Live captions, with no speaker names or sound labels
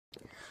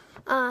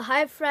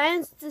Hi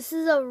friends, this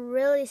is a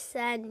really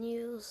sad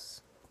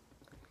news.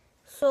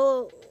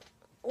 So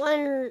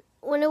when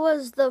it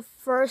was the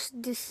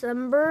 1st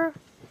December,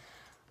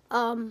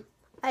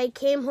 I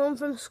came home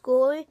from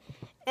school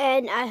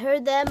and I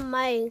heard that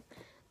my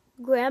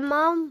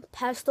grandma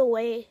passed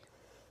away.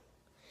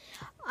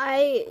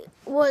 I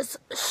was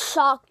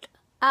shocked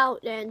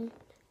out and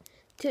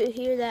to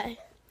hear that.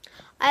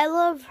 I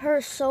love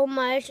her so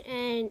much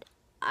and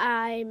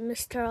I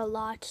missed her a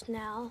lot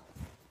now.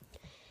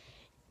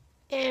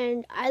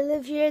 And I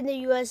live here in the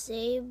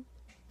USA,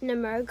 in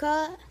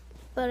America,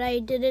 but I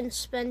didn't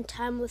spend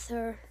time with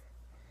her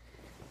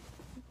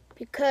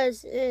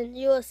because in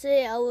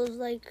USA I was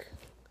like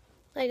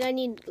I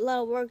need a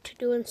lot of work to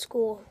do in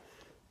school.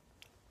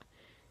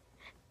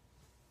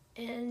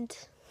 And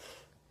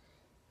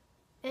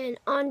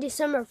on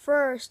December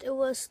 1st, it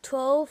was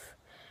 12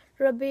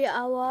 Rabi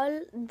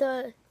Awal.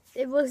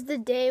 It was the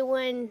day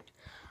when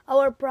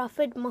our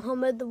Prophet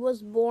Muhammad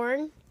was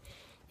born.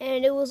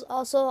 And it was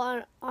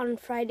also on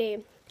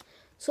Friday.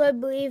 So I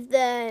believe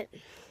that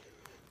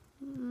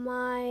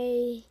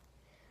my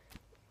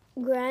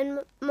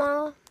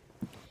grandma,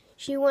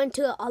 she went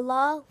to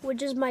Allah,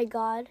 which is my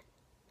God.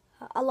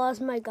 Allah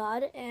is my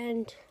God,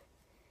 and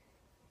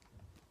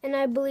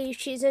I believe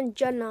she's in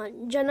Jannah.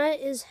 Jannah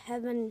is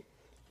heaven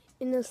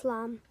in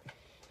Islam.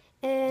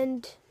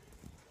 And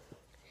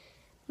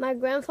my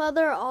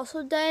grandfather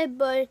also died,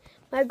 but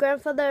my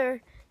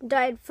grandfather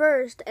died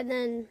first, and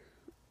then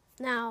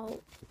now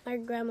my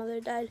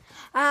grandmother died.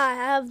 I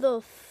have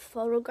the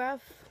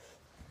photograph.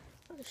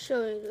 I'll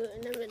show you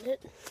in a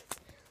minute.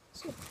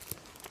 So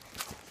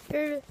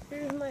here's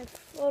my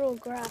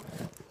photograph.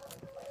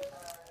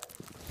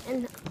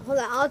 And hold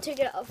on, I'll take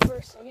it out for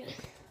a second.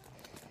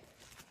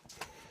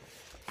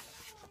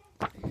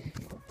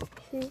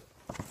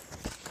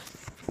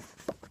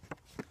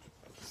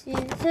 See,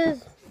 this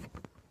is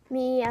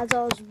me as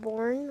I was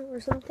born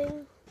or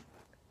something.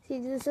 See,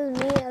 this is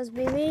me as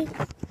baby.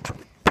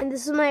 And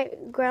this is my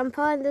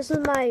grandpa, and this is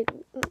my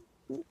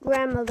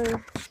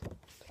grandmother.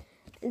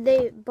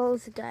 They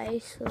both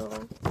died,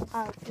 so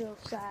I feel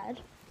sad.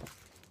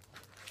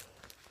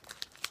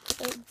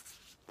 Right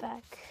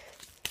back.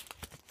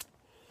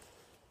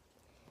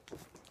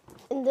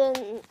 And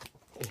then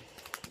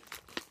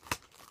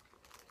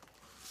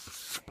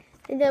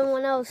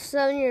when I was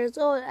 7 years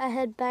old, I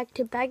head back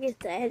to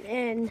Pakistan,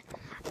 and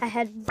I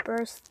had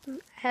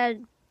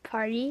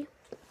party.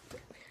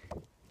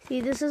 See,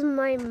 this is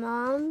my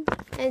mom,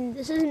 and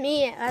this is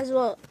me as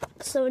well,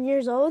 7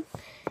 years old,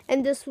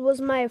 and this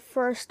was my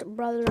first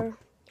brother.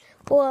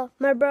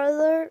 My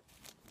brother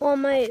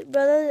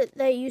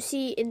that you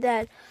see in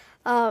that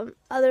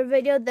other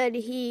video that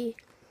he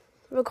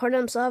recorded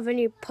himself and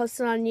he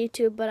posted on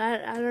YouTube, but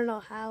I don't know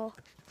how.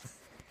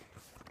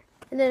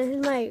 And then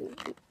here's my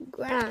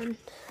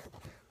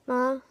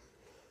grandma,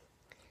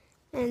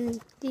 and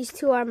these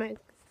two are my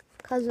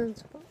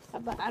cousins,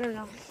 but I don't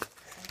know.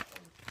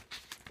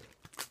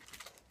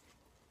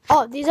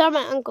 Oh, these are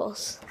my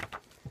uncles.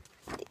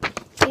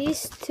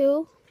 These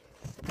two,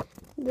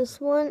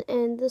 this one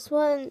and this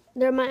one,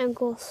 they're my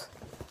uncles.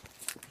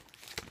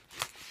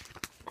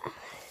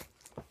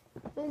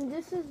 And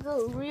this is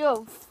the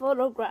real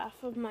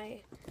photograph of my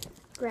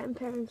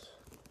grandparents.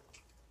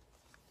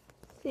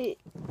 See,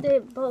 they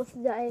both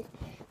died.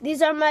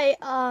 These are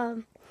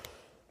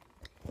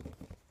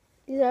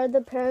these are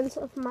the parents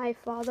of my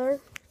father.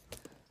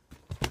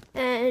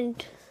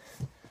 And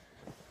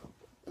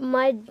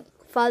my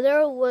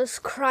father was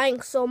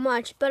crying so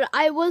much, but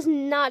I was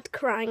not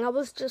crying. I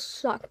was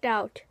just shocked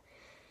out.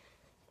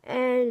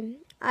 And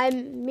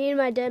me and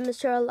my dad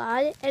missed her a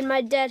lot, and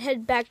my dad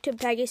headed back to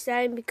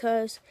Pakistan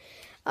because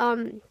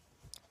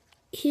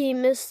he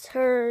missed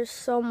her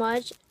so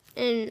much,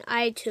 and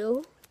I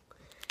too.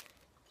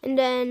 And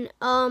then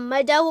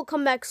my dad will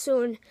come back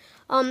soon.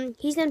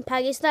 He's in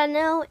Pakistan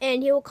now,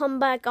 and he will come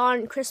back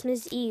on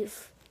Christmas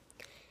Eve.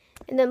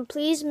 And then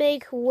please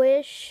make a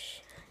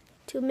wish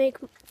to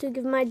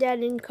give my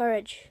dad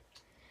courage.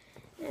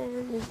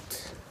 And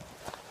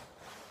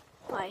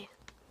bye.